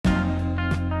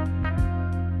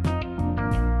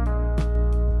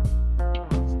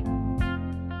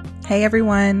Hey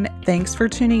everyone, thanks for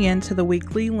tuning in to the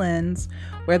Weekly Lens,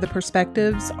 where the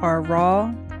perspectives are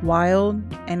raw, wild,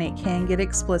 and it can get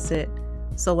explicit.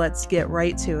 So let's get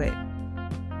right to it.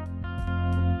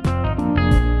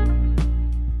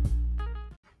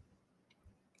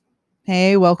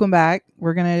 Hey, welcome back.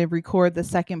 We're going to record the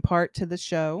second part to the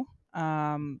show.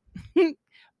 Poppin'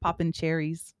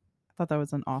 Cherries. I thought that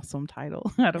was an awesome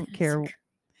title. I don't care.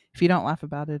 If you don't laugh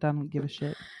about it, I don't give a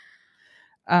shit.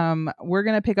 We're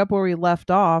going to pick up where we left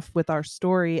off with our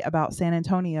story about San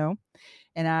Antonio.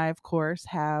 And I, of course,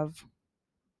 have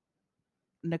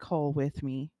Nicole with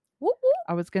me. Whoop, whoop.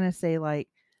 I was going to say, like,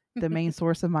 the main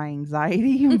source of my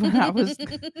anxiety, but I was,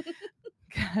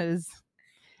 because,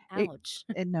 ouch.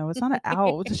 No, it's not an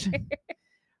ouch.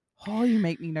 Oh, you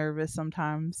make me nervous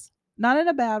sometimes. Not in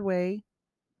a bad way.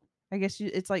 I guess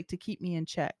it's like to keep me in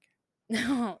check.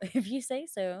 No, if you say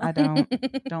so. I don't.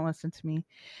 Don't listen to me.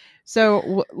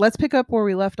 So let's pick up where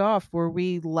we left off. Where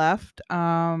we left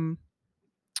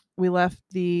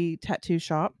the tattoo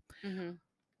shop,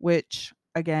 which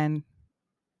again,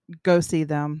 go see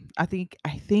them. I think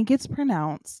it's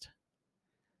pronounced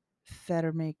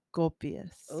Pharmacopoeia.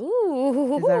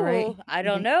 Ooh, Is that right? I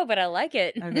don't know, but I like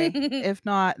it. Okay. If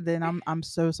not, then I'm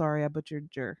so sorry I butchered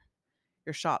your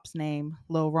shop's name,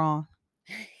 Lil Ron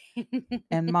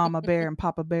and Mama Bear and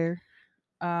Papa Bear.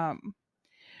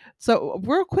 So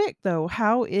real quick though,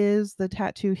 how is the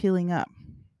tattoo healing up?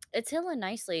 It's healing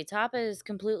nicely. Top is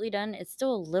completely done. It's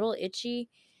still a little itchy.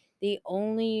 The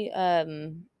only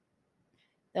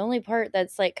part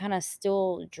that's like kind of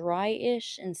still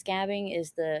dry-ish and scabbing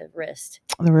is the wrist.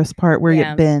 The wrist part where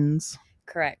it bends.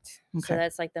 Correct. Okay. So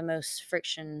that's like the most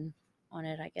friction on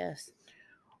it, I guess.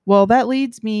 Well, that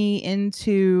leads me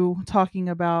into talking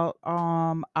about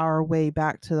our way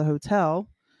back to the hotel.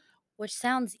 Which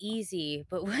sounds easy,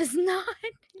 but was not.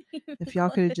 If y'all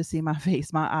could have just seen my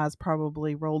face, my eyes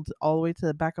probably rolled all the way to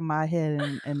the back of my head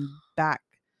and back.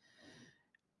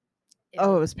 It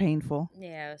was painful.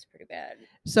 Yeah, it was pretty bad.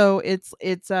 So it's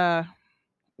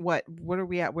what are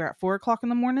we at? We're at 4:00 in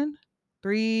the morning.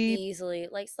 3 easily,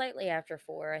 like slightly after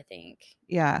 4, I think.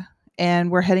 Yeah, and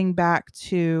we're heading back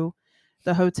to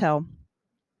the hotel.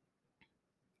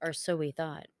 Or so we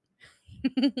thought.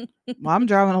 Well, I'm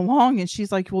driving along and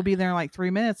she's like, we'll be there in like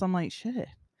 3 minutes. I'm like, shit,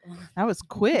 that was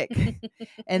quick.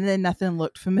 And then nothing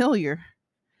looked familiar.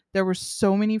 There were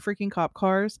so many freaking cop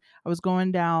cars. I was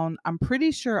going down, I'm pretty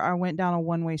sure I went down a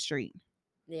one-way street.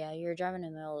 Yeah, you were driving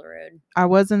in the middle of the road. I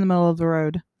was in the middle of the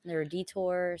road. There were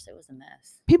detours. It was a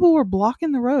mess. People were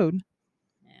blocking the road.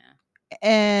 Yeah.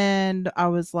 And I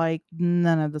was like,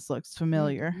 none of this looks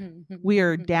familiar. We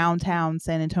are downtown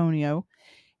San Antonio.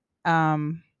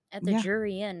 At the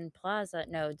Jury Inn Plaza.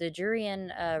 No, the Jury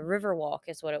Inn Riverwalk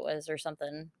is what it was, or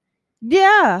something.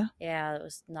 Yeah. Yeah, it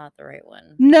was not the right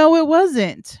one. No, it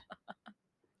wasn't.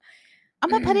 I'm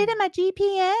going to put it in my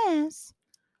GPS.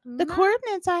 The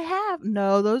coordinates I have.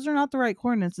 No, those are not the right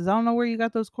coordinates. I don't know where you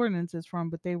got those coordinates from,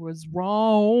 but they was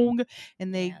wrong.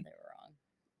 And they were wrong.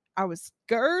 I was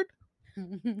scared.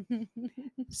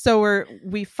 So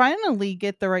we finally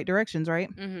get the right directions, right?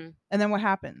 And then what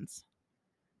happens?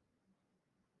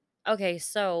 Okay,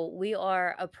 so we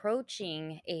are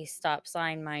approaching a stop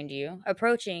sign, mind you.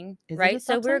 Approaching, Is right? it a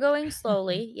stop So we're sign? going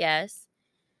slowly, yes.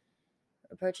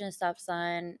 Approaching a stop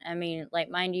sign. I mean, like,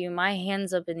 mind you, my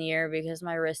hand's up in the air because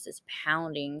my wrist is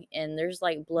pounding and there's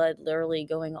like blood literally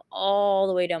going all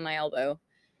the way down my elbow.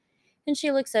 And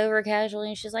she looks over casually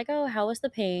and she's like, "Oh, how was the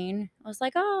pain?" I was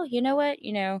like, "Oh, you know what?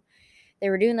 They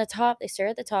were doing the top. They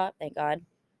started at the top, thank God.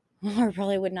 I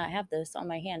probably would not have this on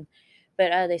my hand.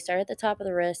 But they started at the top of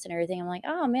the wrist and everything. I'm like,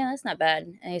 oh, man, that's not bad.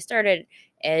 And they started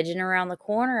edging around the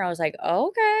corner. I was like,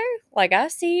 okay, like, I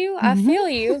see you. I feel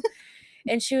you.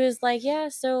 And she was like, yeah,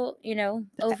 so,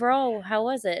 overall, how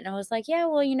was it? And I was like, yeah,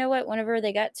 well, you know what? Whenever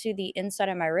they got to the inside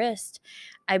of my wrist,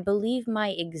 I believe my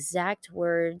exact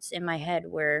words in my head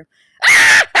were,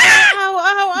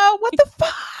 ow, what the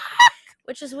fuck?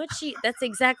 Which is that's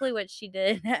exactly what she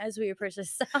did as we approached the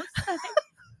stop sign.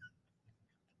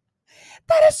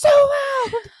 That is so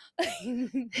loud.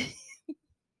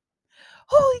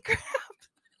 Holy crap.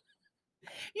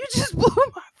 You just blew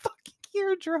my fucking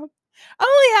eardrum. I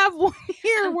only have one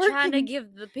ear I'm working. trying to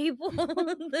give the people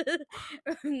the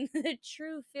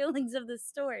true feelings of the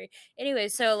story. Anyway,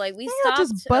 so like we stopped. I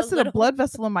just busted a blood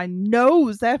vessel in my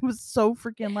nose. That was so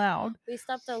freaking loud. We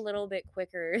stopped a little bit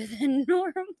quicker than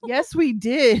normal. Yes, we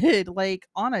did. Like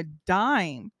on a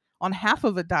dime, on half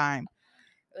of a dime.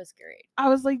 It was great. I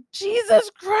was like, Jesus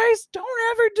Christ, don't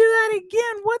ever do that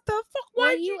again. What the fuck?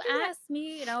 Why you asked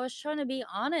me, and I was trying to be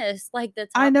honest. Like the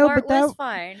top part was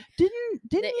fine.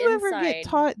 didn't The you ever get inside.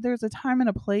 taught there's a time and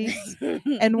a place?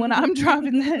 And when I'm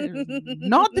driving, that is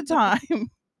not the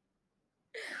time.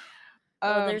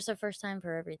 Well, Um, there's a first time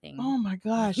for everything. oh my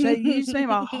gosh, that you just made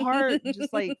my heart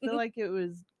just like feel like it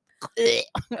was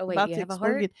Oh wait, about you to have a explode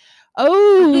heart? again.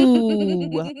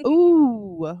 Oh,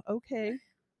 ooh, okay.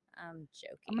 I'm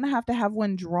I'm gonna have to have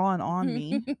one drawn on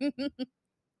me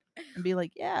and be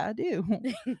like, yeah, I do.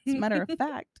 As a matter of joking.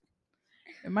 fact,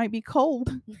 it might be cold.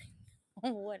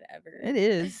 Whatever. It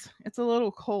is. It's a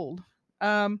little cold.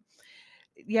 Um,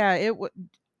 yeah,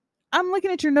 I'm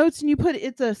looking at your notes and you put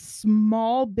it's a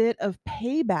small bit of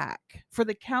payback for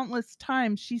the countless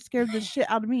times she scared the shit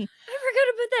out of me. I forgot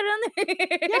to put that on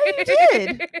Yeah, you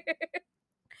did.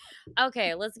 there.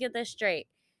 Okay, let's get this straight.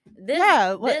 This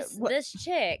Yeah, this what? this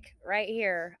chick right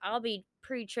here, I'll be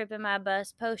pre-tripping my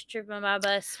bus, post-tripping my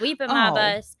bus, sweeping my Oh,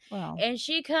 bus, well. and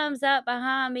she comes up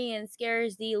behind me and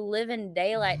scares the living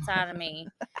daylights out of me.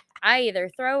 I either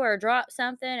throw or drop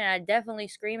something, and I definitely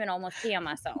scream and almost pee on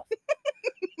myself.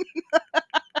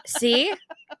 See?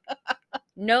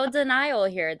 No denial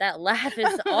here. That laugh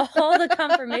is all the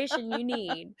confirmation you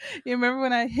need. You remember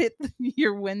when I hit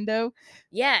your window?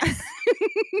 Yes.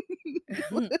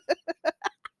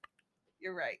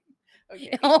 You're right.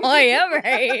 Okay. Oh, I am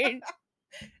right.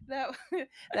 that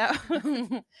that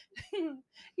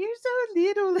you're so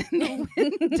little in the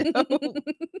window.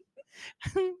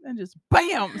 And just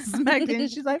bam, smacked it. And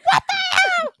she's like, what the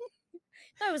hell?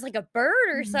 That was like a bird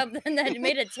or something that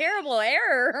made a terrible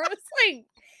error. I was like,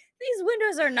 these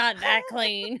windows are not that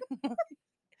clean.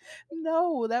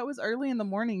 No, that was early in the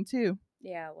morning too.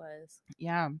 Yeah, it was.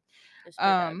 Yeah. It's pretty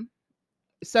bad.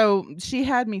 So she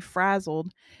had me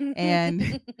frazzled,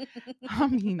 and I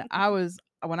mean,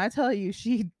 when I tell you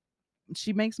she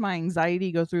makes my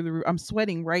anxiety go through the roof. I'm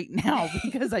sweating right now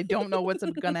because I don't know what's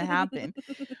gonna happen.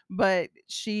 But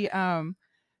she had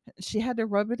to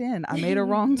rub it in. I made a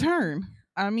wrong turn.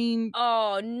 I mean,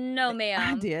 Oh, no, I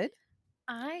ma'am. did.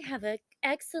 I have an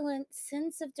excellent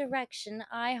sense of direction.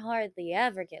 I hardly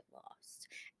ever get lost.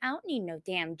 I don't need no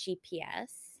damn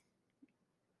GPS.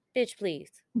 Bitch, please.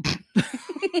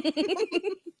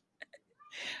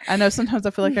 I know sometimes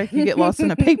I feel like I could get lost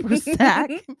in a paper sack.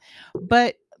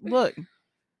 But look,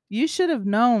 you should have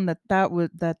known that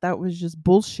was just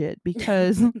bullshit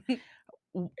because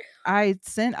I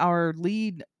sent our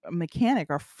lead mechanic,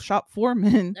 our shop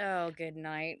foreman, Oh, good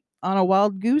night. on a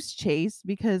wild goose chase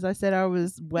because I said I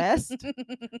was west.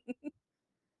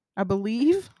 I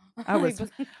believe I I was. be-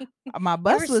 My you were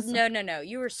bus was. no.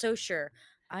 You were so sure.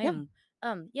 I Yeah.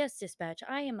 am yes, dispatch.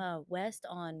 I am west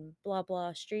on blah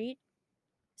blah street.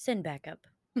 Send backup.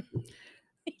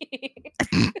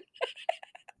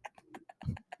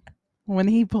 When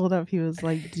he pulled up, he was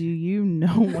like, "Do you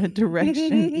know what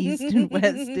direction east and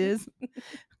west is?"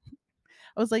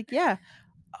 I was like, "Yeah."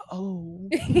 Oh,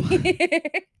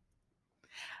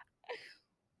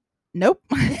 nope.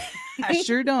 I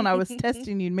sure don't. I was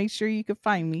testing you to make sure you could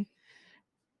find me.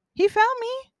 He found me.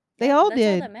 They Yeah, all that's all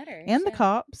did, that matters. and the Yeah.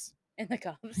 cops. And the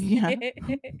cops. Yeah,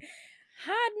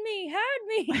 Hide me.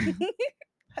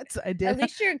 I At did.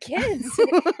 least your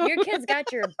kids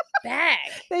got your back.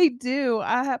 They do.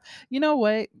 I have. You know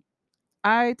what?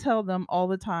 I tell them all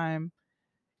the time.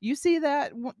 You see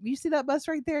that? You see that bus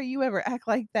right there? You ever act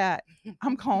like that?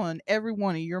 I'm calling every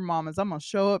one of your mamas. I'm gonna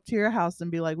show up to your house and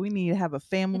be like, "We need to have a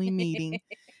family meeting."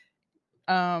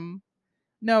 Um,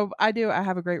 no, I do. I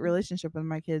have a great relationship with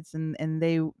my kids, and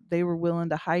they were willing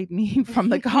to hide me from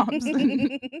the cops.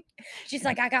 She's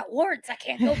like, I got warrants. I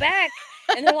can't go back.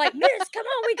 And they're like, Miss, come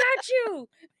on, we got you.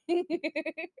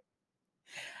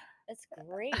 That's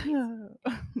great.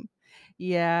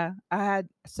 Yeah, I had.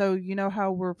 So you know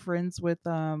how we're friends with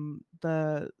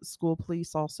the school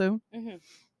police also. Hmm.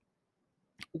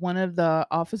 One of the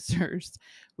officers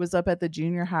was up at the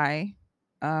junior high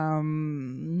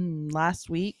last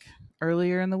week,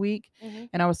 earlier in the week, Hmm.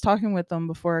 and I was talking with them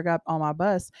before I got on my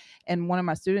bus, and one of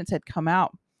my students had come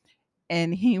out,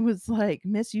 and he was like,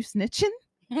 "Miss, you snitching?"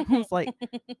 I was like,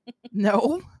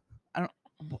 "No, I don't."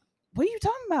 What are you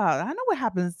talking about? I know what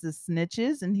happens to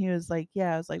snitches. And he was like,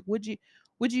 "Yeah." I was like, "What'd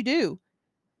you do?"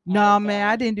 Oh "Nah, man,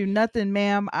 I God. didn't do nothing,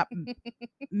 ma'am.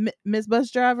 Miss Bus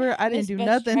Driver, I didn't Miss do Bus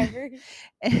nothing." Driver.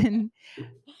 And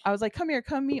I was like, "Come here,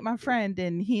 come meet my friend."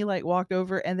 And he like walked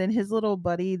over, and then his little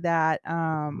buddy that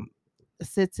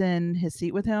sits in his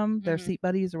seat with him, their Hmm. seat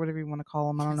buddies or whatever you want to call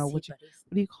them. I don't know Seat buddies.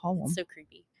 what do you call It's them? so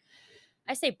creepy.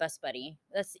 I say bus buddy.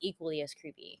 That's equally as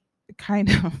creepy. Kind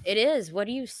of It is. What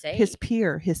do you his say?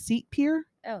 peer, his seat peer,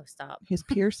 Oh, stop. his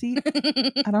peer seat.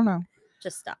 I don't know.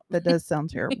 Just stop. That does sound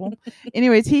terrible.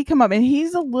 Anyways, he come up and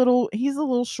he's a little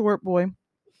short boy.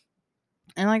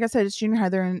 And like I said, it's junior high.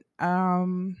 They're in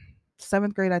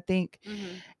 7th grade, I think.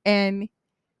 Mhm. And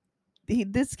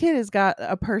this kid has got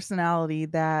a personality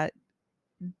that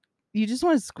you just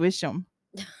want to squish him.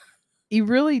 You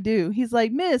really do. He's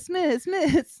like, "Miss, miss,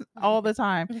 miss," all the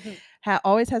time.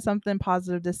 Always has something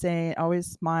positive to say, always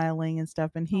smiling and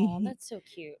stuff. And Oh, that's so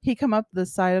cute. he come up the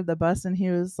side of the bus and he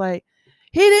was like,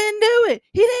 "He didn't do it.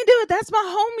 He didn't do it. That's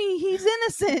my homie. He's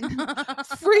innocent.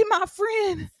 Free my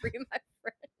friend. Free my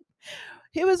friend.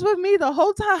 He was with me the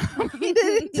whole time. He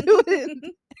didn't do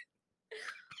it."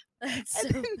 That's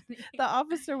And so then funny. the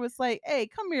officer was like, "Hey,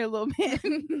 come here, little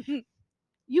man.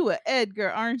 You a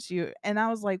Edgar, aren't you?" And I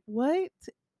was like, "What?"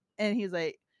 And he's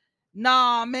like,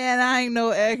 "Nah, man, I ain't no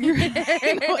Edgar. I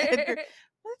ain't no Edgar."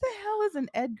 What the hell is an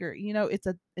Edgar? It's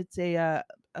a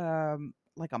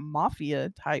like a mafia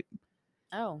type.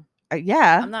 Oh,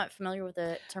 Yeah. I'm not familiar with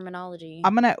the terminology.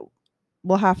 I'm gonna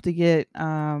we'll have to get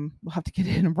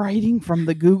it in writing from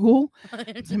the Google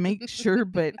to make sure,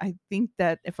 but I think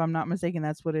that if I'm not mistaken,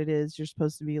 that's what it is. You're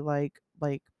supposed to be like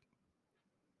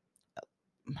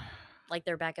Like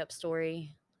their backup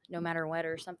story, no matter what,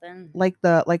 or something. like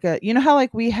a how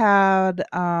like we had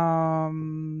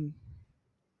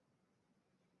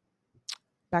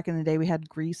back in the day we had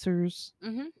greasers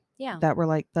Mhm. Yeah. that were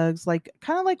like thugs, like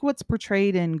kind of like what's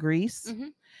portrayed in Grease,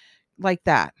 Mhm. like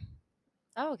that,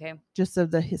 Oh, okay. just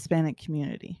of the Hispanic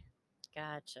community.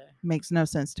 Gotcha. Makes no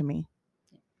sense to me.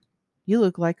 You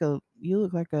look like a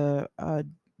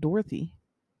Dorothy.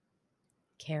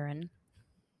 Karen.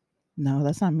 No,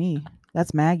 that's not me.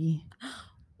 That's Maggie.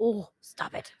 Oh,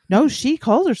 stop it. No, she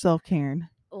calls herself Karen.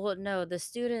 Well, no, the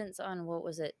students on what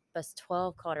was it, bus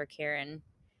 12 called her Karen.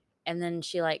 And then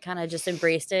she like kind of just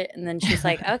embraced it. And then she's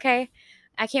like, okay,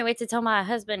 I can't wait to tell my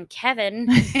husband, Kevin.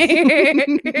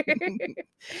 I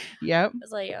Yep.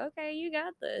 was like, okay, you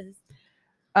got this.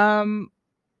 Um.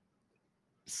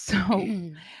 So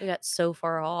We got so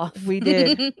far off. we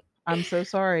did. I'm so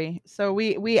sorry. So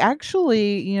we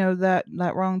actually,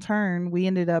 that wrong turn, we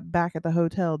ended up back at the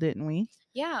hotel, didn't we?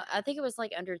 Yeah, I think it was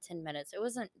like under 10 minutes. I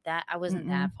wasn't Mm-mm.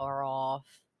 that far off.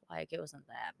 Like, it wasn't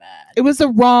that bad. It was the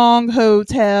wrong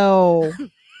hotel.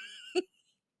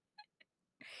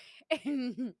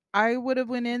 I would have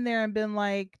went in there and been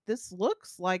like, "This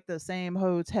looks like the same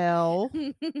hotel.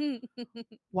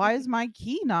 Why is my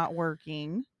key not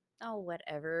working?" Oh,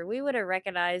 whatever. We would have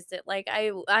recognized it. Like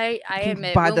I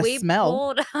admit By when the we smell.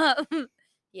 pulled up,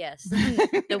 yes,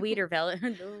 the Weeder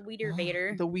the Weeder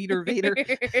Vader. The Weeder Vader.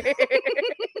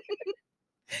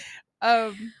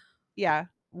 Um, yeah,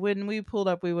 when we pulled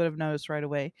up, we would have noticed right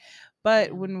away. But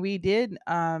Yeah. when we did,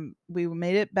 we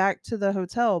made it back to the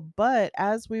hotel. But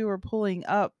as we were pulling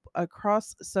up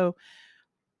across, so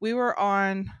we were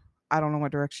on, I don't know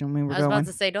what direction we were I was about going.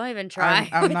 to say, don't even try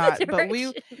I'm with the not,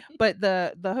 direction. but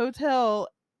the hotel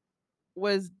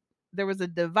was, there was a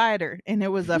divider and it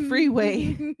was a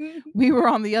freeway. We were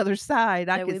on the other side.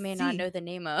 I That we could may not see. know the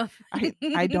name of.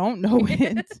 I don't know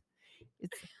it.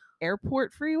 It's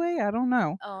airport freeway. I don't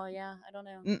know. Oh yeah, I don't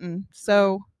know.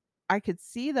 So I could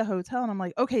see the hotel and I'm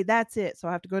like, okay, that's it. So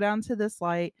I have to go down to this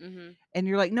light. Mm-hmm. And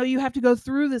you're like, no, you have to go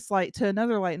through this light to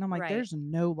another light. And I'm like, Right. there's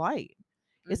no light.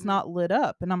 It's Mm-hmm. not lit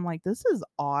up. And I'm like, this is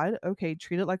odd. Okay,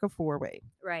 treat it like a four-way.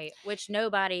 Right. Which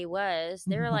nobody was.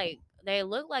 They were No. like, they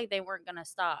looked like they weren't gonna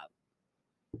stop.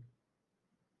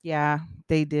 Yeah,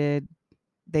 they did.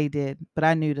 They did. But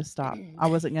I knew to stop. I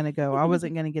wasn't going to go. I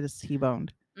wasn't going to get a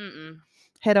T-boned. Mm-mm.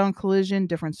 Head on collision,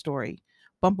 different story.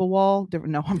 Bump a wall,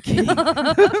 different. No, I'm kidding.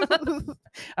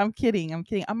 I'm kidding. I'm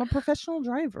kidding. I'm a professional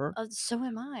driver. So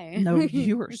am I. No,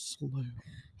 you are slow.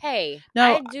 Hey,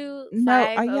 No, I do no,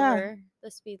 5 yeah. over the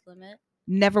speed limit.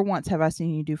 Never once have I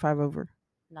seen you do 5 over.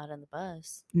 Not in the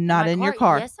bus. In Not my in your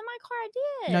car? car. Yes, in my car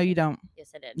I No, you did. don't.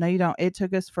 Yes, I did. No, you don't. It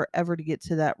took us forever to get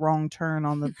to that wrong turn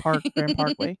on the Grand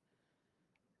Parkway.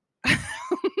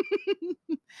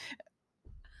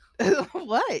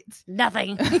 What?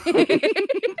 Nothing.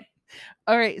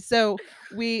 All right, so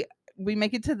we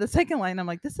make it to the second line. I'm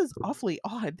like, this is awfully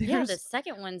odd. Yeah, the There's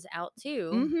second one's out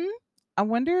too. mm-hmm. I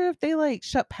wonder if they like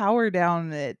shut power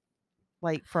down at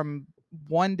like from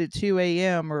 1 to 2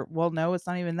 a.m. or, well, no, it's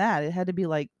not even that. It had to be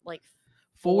like Like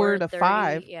 4 to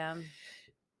 5. 4:30, yeah.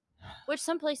 Which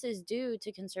some places do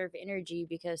to conserve energy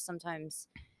because sometimes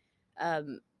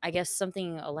I guess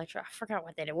something electric. I forgot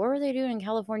what they did. What were they doing in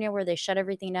California where they shut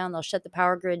everything down? They'll shut the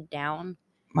power grid down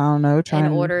I don't know, in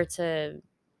trying order to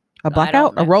a I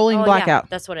blackout, don't a know. rolling Oh yeah, blackout.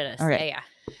 that's what it is. Okay. Yeah,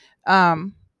 yeah.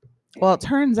 Well, it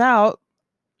turns out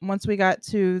once we got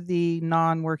to the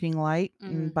non-working light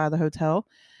Mhm. by the hotel,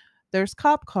 there's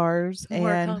cop cars. More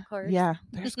And cop cars. yeah,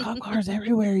 there's cop cars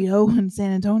everywhere, yo, in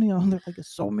San Antonio. There's like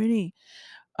so many.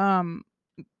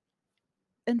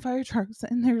 and fire trucks,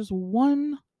 and there's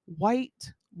one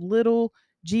white little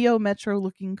Geo Metro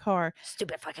looking car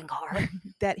Stupid fucking car.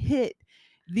 that hit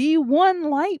the one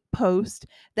light post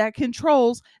that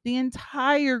controls the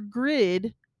entire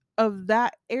grid of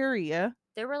that area.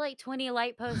 There were like 20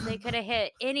 light posts. They could have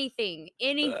hit anything.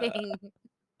 Anything.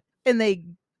 And they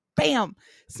bam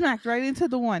smacked right into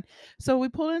the one. So we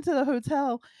pulled into the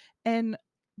hotel and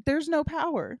there's no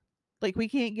power. Like we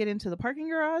can't get into the parking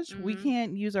garage. We Mhm.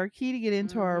 can't use our key to get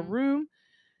into our Mhm. room.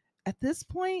 At this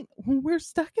point, we're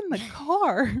stuck in the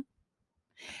car.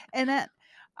 And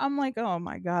I'm like, oh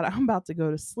my God, I'm about to go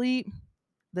to sleep.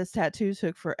 This tattoo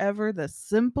took forever. The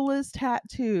simplest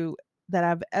tattoo that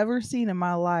I've ever seen in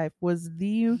my life was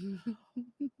the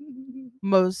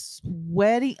most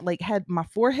sweaty, like had my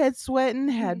forehead sweating,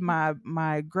 had my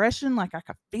aggression, like I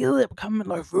could feel it coming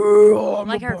like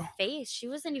Like her face, she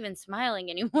wasn't even smiling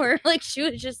anymore. Like she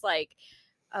was just like,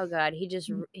 oh God, he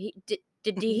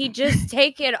did he just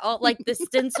take it all, like the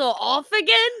stencil off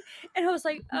again? And I was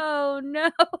like, oh no.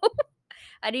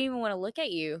 I didn't even want to look at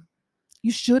you.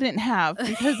 You shouldn't have,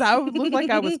 because I would look like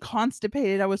I was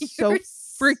constipated. I was so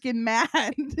freaking mad.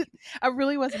 I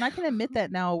really was, and I can admit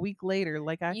that now a week later.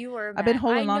 Like You were I've been mad. I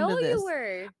holding on know to this. you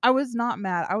were. I was not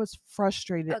mad. I was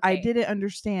frustrated. I Okay. didn't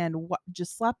understand what.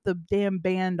 Just slap the damn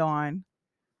band on.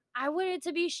 I wanted it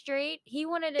to be straight. He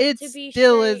wanted it It to be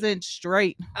still straight. isn't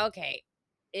straight. Okay.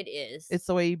 It is. It's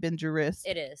the way you bend your wrist.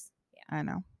 It is. Yeah. I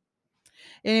know.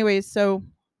 Anyways, so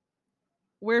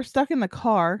we're stuck in the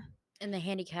car. In the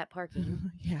handicap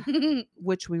parking. Yeah.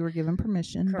 Which we were given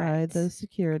permission by Correct. the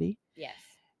security. Yes.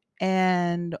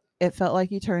 And it felt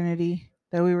like eternity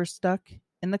that we were stuck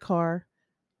in the car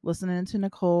listening to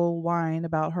Nicole whine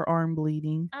about her arm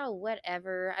bleeding. Oh,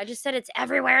 whatever. I just said it's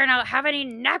everywhere and I don't have any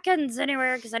napkins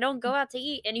anywhere because I don't go out to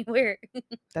eat anywhere.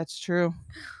 That's true.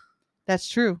 That's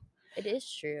true. It is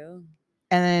true.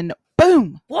 And then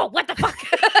boom. Whoa, what the fuck?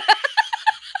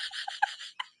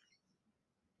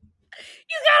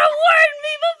 You gotta warn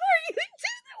me before you do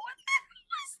that. What the hell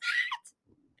was that?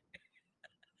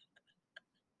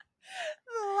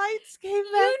 The lights came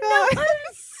back on.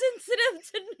 I'm sensitive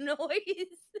to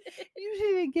noise. You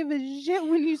didn't give a shit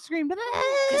when you screamed.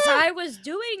 Because I was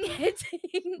doing it.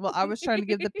 Well, I was trying to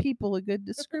give the people a good Oh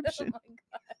description. my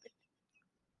God.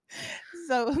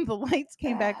 So the lights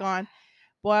came back on.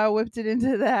 Boy, I whipped it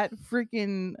into that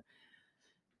freaking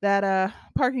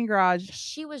parking garage.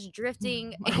 She was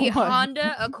drifting a What?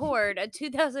 Honda Accord, a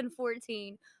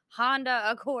 2014 Honda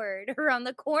Accord around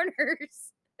the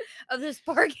corners of this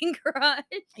parking garage.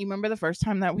 You remember the first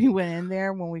time that we went in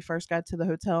there when we first got to the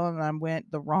hotel and I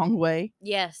went the wrong way?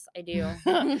 Yes, I do.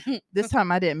 This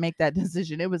time I didn't make that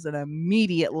decision. It was an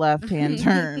immediate left-hand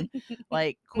turn,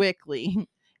 like quickly,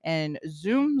 and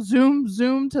zoom, zoom,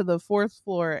 zoom to the 4th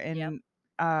floor. And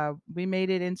we made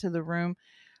it into the room.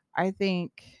 I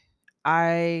think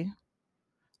I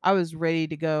was ready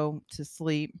to go to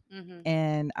sleep,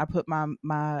 and I put my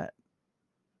I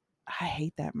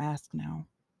hate that mask now.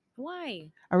 Why?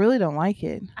 I really don't like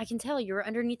it. I can tell you were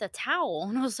underneath a towel.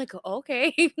 And I was like,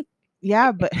 okay.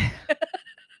 Yeah, but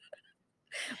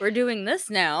we're doing this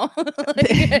now. Like,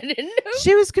 I didn't know.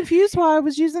 She was confused why I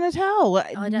was using a towel. Is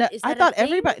I that a thought thing?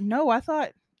 everybody. No, I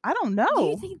thought I don't know. Do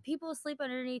you think people sleep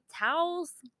underneath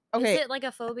towels? Okay. Is it like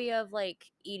a phobia of like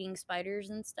eating spiders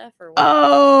and stuff, or what?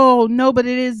 Oh no, but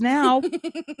it is now.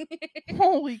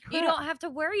 Holy crap! You don't have to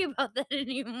worry about that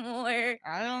anymore.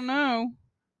 I don't know.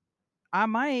 I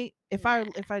might if I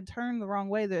turn the wrong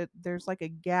way. There's like a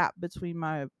gap between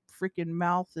my freaking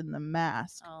mouth and the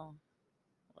mask. Oh,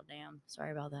 well, damn.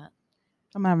 Sorry about that.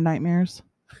 I'm having nightmares.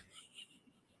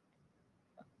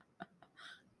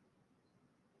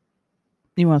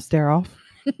 You want to stare off?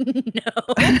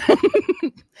 No.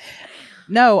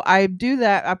 No, I do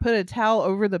that. I put a towel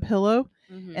over the pillow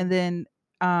and then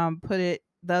put the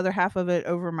other half of it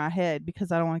over my head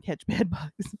because I don't want to catch bed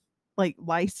bugs, like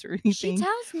lice or anything. She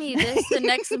tells me this the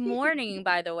next morning,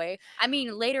 by the way. I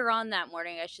mean, later on that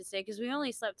morning, I should say, because we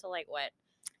only slept till like what?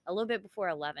 A little bit before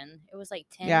 11. It was like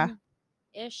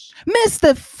 10-ish. Missed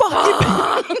the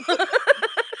fucking.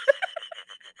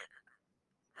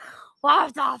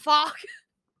 What the fuck?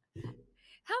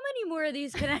 How many more of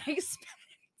these can I expect?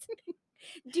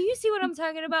 Do you see what I'm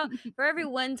talking about? For every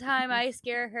one time I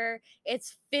scare her,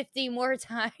 it's 50 more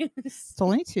times. It's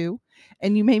only 2,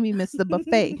 and you made me miss the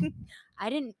buffet.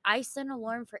 I set an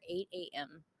alarm for 8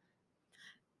 a.m.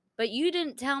 But you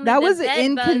didn't tell me that the was an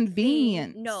bed bug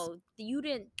inconvenience. thing. No, you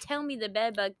didn't tell me the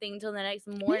bed bug thing until the next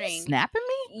Were morning. you snapping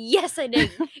me? Yes, I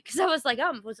did. Because I was like, I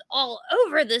was all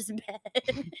over this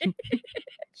bed.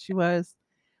 She was,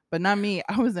 but not me.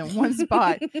 I was in one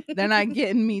spot. They're not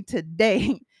getting me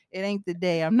today. It ain't the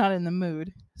day. I'm not in the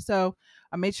mood. So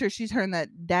I made sure she turned that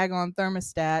daggone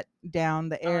thermostat down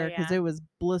the Oh air because yeah. it was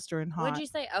blistering What'd hot. you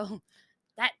say? Oh,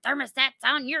 that thermostat's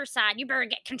on your side. You better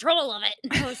get control of it.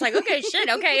 I was like, okay, shit,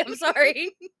 okay, I'm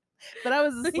sorry. But I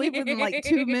was asleep within like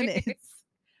 2 minutes.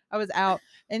 I was out,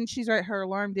 and she's right. Her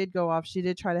alarm did go off. She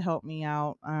did try to help me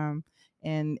out,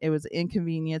 and it was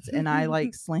inconvenience. And I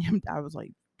like slammed. I was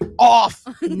like, off.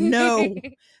 No,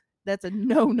 that's a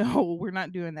no. We're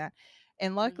not doing that.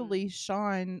 And luckily,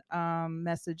 Sean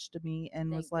messaged me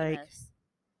and was Thank like, goodness.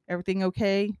 everything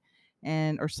okay?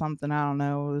 And or something. I don't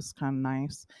know. It was kind of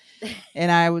nice.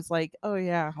 And I was like, oh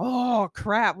yeah. Oh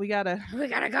crap. We gotta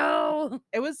Go.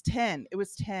 It was 10. It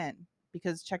was 10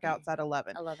 because checkout's at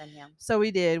 11. 11, yeah. So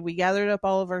we did. We gathered up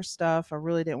all of our stuff. I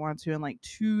really didn't want to. And like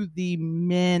to the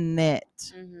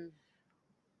minute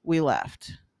we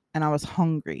left. And I was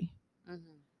hungry.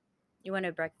 You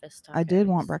wanted breakfast tacos. I did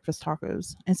want breakfast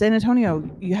tacos. In San Antonio,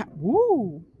 you have,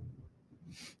 woo,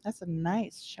 that's a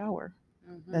nice shower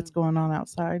that's going on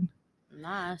outside.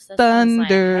 Nice. That Thunder sounds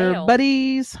like hell.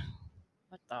 buddies.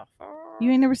 What the fuck? You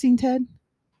ain't never seen Ted?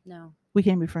 No. We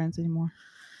can't be friends anymore.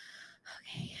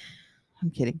 Okay.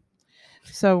 I'm kidding.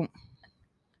 So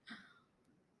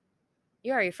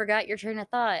you already forgot your train of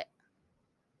thought.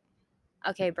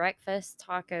 Okay, breakfast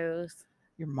tacos.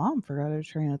 Your mom forgot her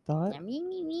train of thought. Yeah,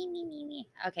 me.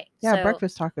 Okay. Yeah, so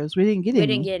breakfast tacos. We didn't get any. We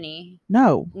didn't get any.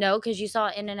 No. No, because you saw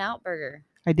In-N-Out Burger.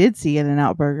 I did see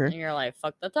In-N-Out Burger. And you're like,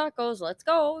 fuck the tacos, let's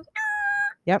go.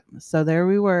 Yep. So there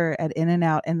we were at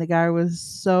In-N-Out, and the guy was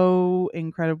so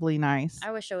incredibly nice.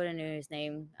 I wish I would have knew his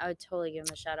name. I would totally give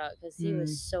him a shout out because he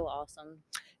was so awesome.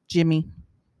 Jimmy.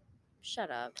 Shut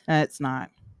up. It's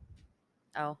not.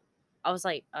 Oh. I was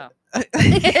like, oh.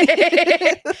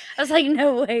 I was like,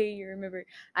 no way you remember.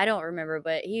 I don't remember,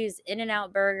 but he's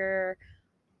In-N-Out Burger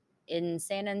in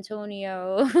San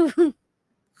Antonio.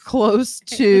 Close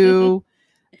to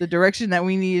the direction that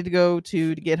we needed to go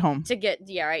to get home. To get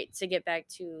back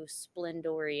to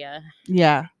Splendoria.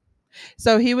 Yeah.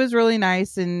 So he was really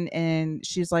nice, and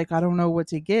she's like, I don't know what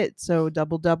to get. So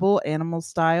double animal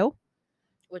style.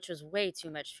 Which was way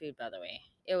too much food, by the way.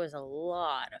 It was a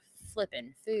lot of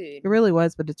flipping food. It really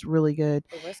was, but it's really good.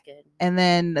 It was good. And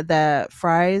then the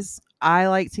fries, I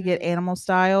like to get animal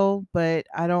style, but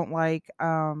I don't like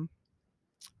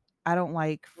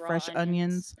fresh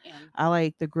onions. Yeah. I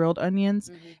like the grilled onions.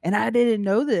 And I didn't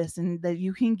know this, and that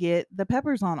you can get the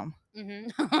peppers on them.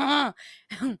 How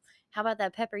about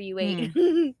that pepper you ate?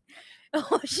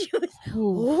 Oh, she was.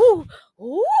 Ooh.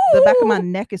 The back of my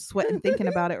neck is sweating thinking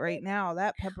about it right now.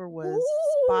 That pepper was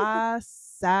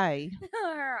spicy.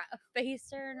 Her face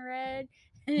turned red.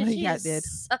 And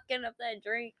she's sucking up that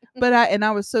drink. But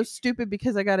I was so stupid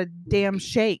because I got a damn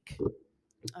shake.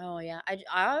 Oh yeah, I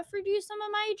offered you some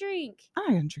of my drink. I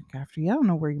didn't drink after you. I don't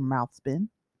know where your mouth's been.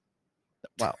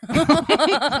 Well.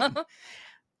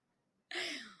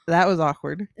 That was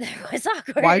awkward. That was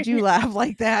awkward. Why'd you laugh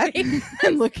like that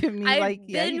and look at me like,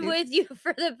 yeah, I've been with you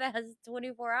for the past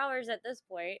 24 hours at this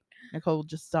point. Nicole,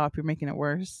 just stop. You're making it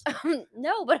worse.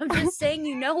 No, but I'm just saying,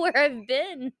 you know where I've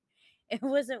been. It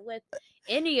wasn't with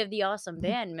any of the awesome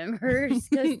band members,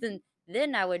 because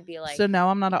then I would be like. So now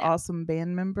I'm not an awesome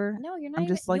band member? No, you're not. I'm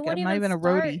just like, I'm not even a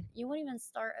roadie. You won't even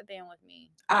start a band with me.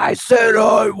 I said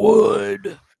I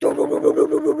would.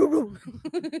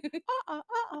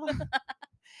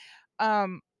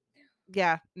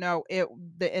 Yeah, no,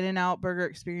 the In-N-Out Burger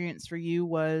experience for you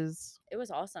was. It was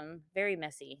awesome. Very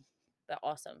messy, but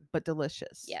awesome. But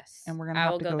delicious. Yes. And we're gonna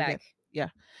have to go back. Again. Yeah.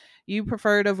 You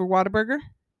prefer it over Whataburger?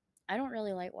 I don't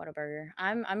really like Whataburger.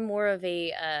 I'm more of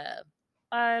a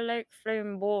I like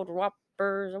flame boiled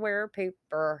whoppers, wear a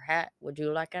paper hat. Would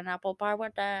you like an apple pie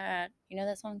with that? You know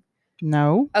that song?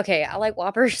 No. Okay, I like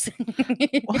Whoppers.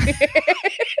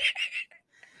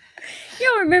 You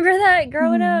don't remember that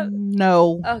growing up?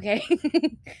 No. Okay.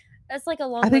 That's like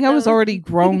I think I was already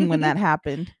grown when that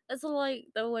happened. That's like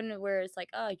the one where it's like,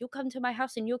 you'll come to my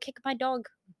house and you'll kick my dog.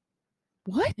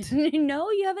 What? No,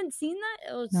 you haven't seen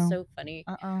that? It was so funny.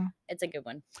 It's a good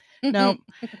one. No.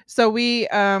 So we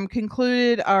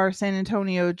concluded our San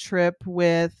Antonio trip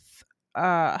with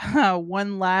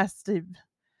one last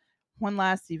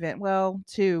event. Well,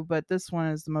 two, but this one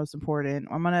is the most important.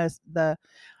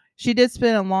 She did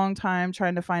spend a long time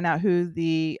trying to find out who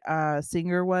the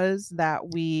singer was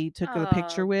that we took a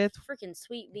picture with. Freaking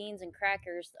sweet beans and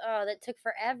crackers. Oh, that took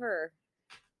forever.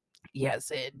 Yes,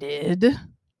 it did.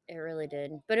 It really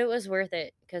did. But it was worth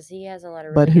it because he has a lot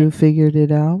of But who figured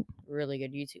it out? Really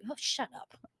good YouTube. Oh, shut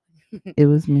up. It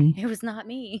was me. It was not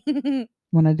me.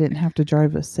 When I didn't have to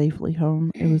drive us safely home,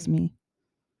 it was me.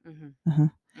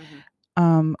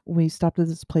 We stopped at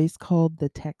this place called the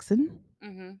Texan,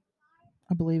 Mhm.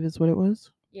 I believe is what it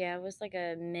was. Yeah, it was like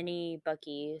a mini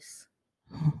Buc-ee's.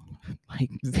 Like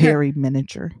very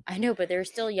miniature. I know, but they're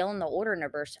still yelling the order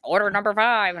numbers. Order number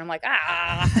 5, and I'm like,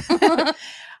 "Ah."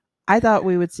 I thought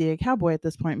we would see a cowboy at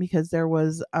this point because there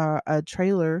was a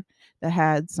trailer that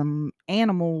had some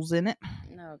animals in it,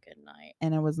 No, good night.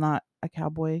 and it was not a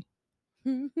cowboy.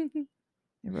 It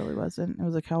really wasn't. It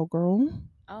was a cowgirl.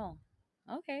 Oh,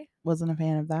 okay. Wasn't a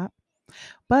fan of that.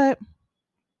 But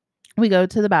we go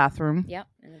to the bathroom, Yep,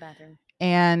 in the bathroom.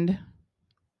 and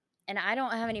And I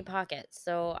don't have any pockets,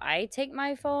 so I take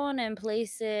my phone and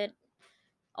place it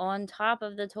on top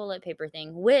of the toilet paper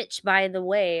thing, which, by the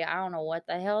way, I don't know what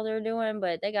the hell they're doing,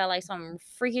 but they got like some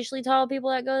freakishly tall people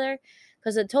that go there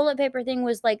because the toilet paper thing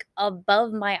was like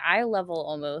above my eye level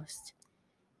almost.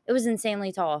 It was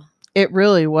insanely tall. it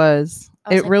really was. I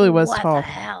was It like, really was what the tall.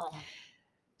 hell?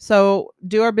 So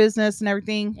do our business and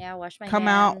everything. Yeah, wash my Come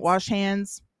out, hands. wash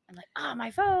hands. I'm like, oh,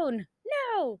 my phone.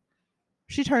 No.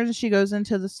 She turns and she goes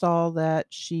into the stall that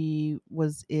she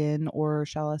was in, or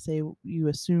shall I say, you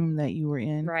assume that you were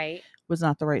in, Right. was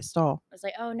not the right stall. I was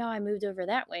like, oh no, I moved over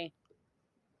that way.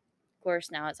 Of course,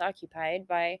 now it's occupied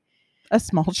by A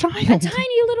small a child.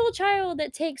 tiny little child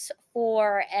that takes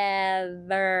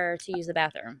forever to use the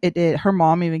bathroom. It did. Her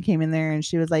mom even came in there and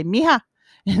she was like, Mija.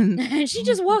 And And she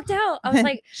just walked out. I was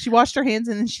like, she washed her hands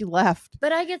and then she left.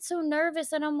 but I get so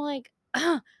nervous and I'm like,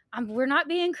 we're not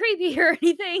being creepy or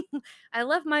anything. I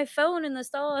left my phone in the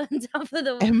stall on top of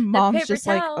And the mom's paper just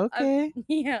like, towel. okay,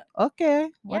 Yeah. okay,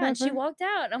 Yeah. And she whatever. walked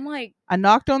out. I'm like, I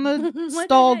knocked on the what the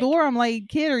stall heck? door. I'm like,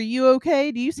 kid, are you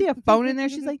okay? Do you see a phone in there?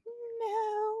 She's like,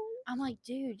 no. I'm like,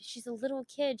 dude, she's a little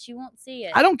kid. She won't see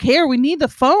it. I don't care. We need the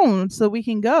phone so we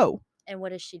can go. And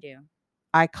what does she do?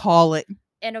 I call it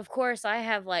And of course, I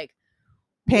have like,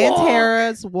 walk.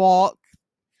 Pantera's Walk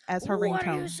as her What do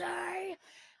you ringtone. say?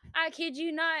 I kid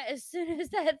you not. As soon as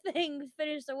that thing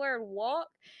finished the word walk,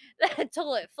 that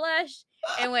toilet flushed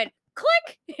and went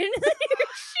click. And then here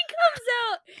she comes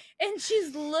out and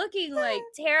she's looking like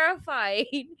terrified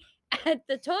at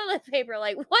the toilet paper.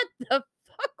 Like, what the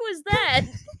fuck was that?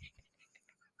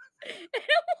 And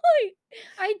I'm like,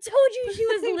 I told you she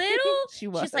was little. She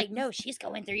was. She's like, no, she's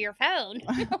going through your phone.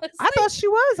 I was I like, thought she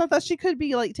was. I thought she could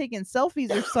be like taking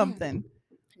selfies or something.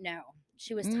 no,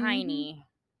 she was Mhm. tiny.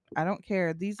 I don't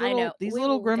care. These I know.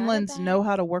 little We got it gremlins know back.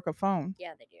 how to work a phone.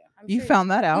 Yeah, they do. I'm You sure. found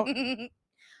that out.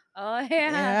 Oh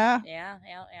yeah. Yeah.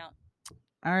 Yeah.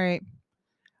 All right.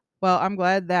 Well, I'm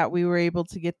glad that we were able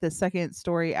to get the second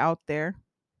story out there.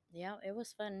 Yeah, it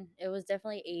was fun. It was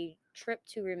definitely a trip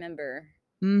to remember.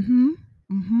 Mm-hmm.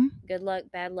 Mm-hmm. Good luck,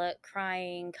 bad luck,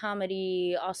 crying,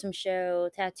 comedy, awesome show,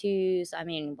 tattoos. I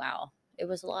mean, wow. It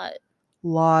was a lot.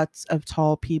 Lots of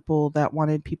tall people that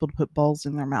wanted people to put balls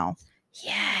in their mouth.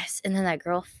 Yes. And then that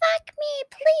girl, fuck me,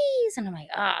 please. And I'm like,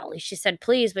 at least she said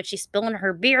please, but she's spilling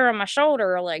her beer on my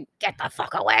shoulder. Like, get the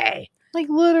fuck away. Like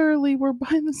literally, we're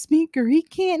behind the speaker. He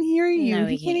can't hear you. No,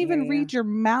 he he can't can't hear even you. read your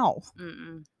mouth.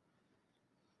 Mm-mm.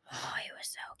 Oh, he was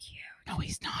so cute. No,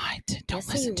 he's not. Don't Yes,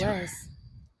 listen he to her. was.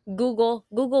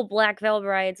 Google Black Veil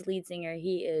Bride's lead singer.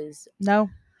 He is No.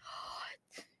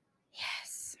 hot.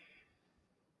 Yes.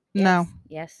 No.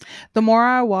 Yes. The more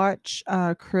I watch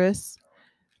Chris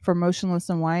from Motionless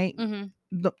in White,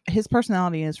 Mm-hmm. his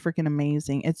personality is freaking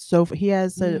amazing. It's he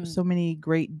has so many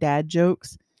great dad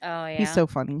jokes. Oh yeah. He's so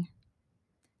funny.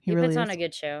 He really puts on is. a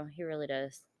good show. He really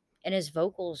does. And his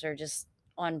vocals are just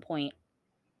on point.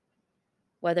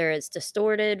 Whether it's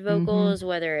distorted vocals,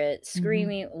 whether it's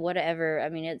screaming, whatever. I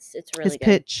mean, it's really his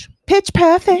good. pitch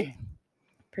perfect.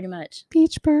 Pretty much.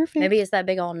 Pitch perfect. Maybe it's that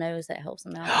big old nose that helps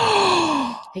him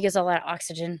out. He gets all that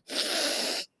oxygen.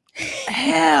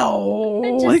 Hell.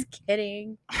 I'm just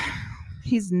kidding.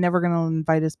 He's never gonna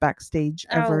invite us backstage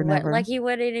ever, never. Like he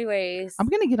would anyways. I'm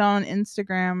gonna get on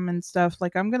Instagram and stuff.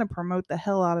 Like I'm gonna promote the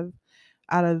hell out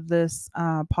of this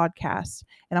podcast,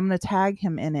 and I'm gonna tag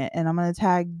him in it, and I'm gonna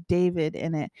tag David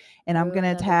in it, and I'm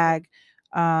gonna tag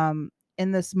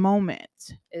in this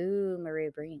moment. Ooh,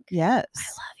 Maria Brink. Yes, I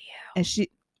love you. And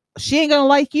she ain't gonna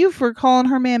like you for calling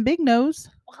her man Big Nose.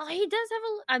 Well, he does have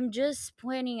I'm just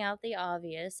pointing out the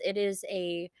obvious. It is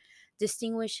a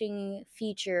distinguishing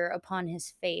feature upon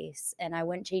his face, and I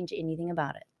wouldn't change anything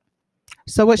about it.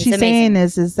 So what she's saying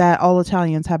is that all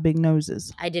Italians have big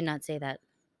noses. I did not say that.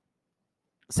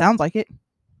 Sounds like it.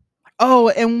 Oh,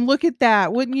 and look at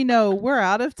that. Wouldn't you know, we're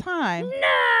out of time.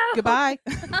 No! Goodbye.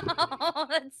 Oh,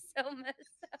 that's so messed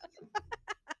up.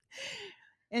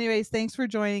 Anyways, thanks for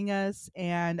joining us,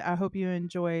 and I hope you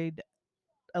enjoyed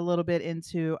a little bit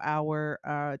into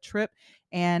our trip.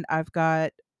 And I've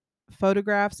got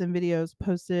photographs and videos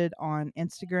posted on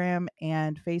Instagram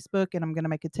and Facebook, and I'm going to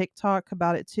make a TikTok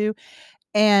about it too.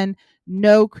 And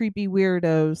no creepy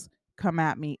weirdos come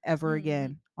at me ever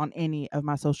again on any of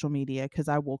my social media, because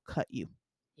I will cut you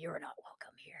You're not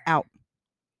welcome here. out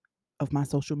of my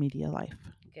social media life.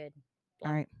 Good.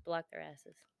 All right. Block their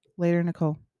asses. Later,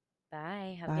 Nicole.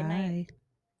 Bye. Have a good night. Bye.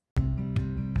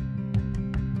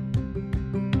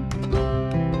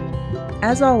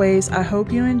 As always, I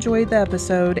hope you enjoyed the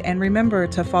episode, and remember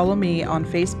to follow me on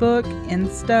Facebook,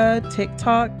 Insta,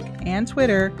 TikTok, and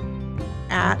Twitter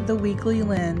at The Weekly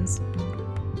Lens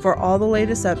for all the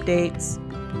latest updates.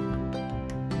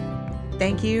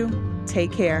 Thank you.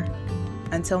 Take care.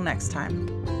 Until next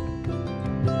time.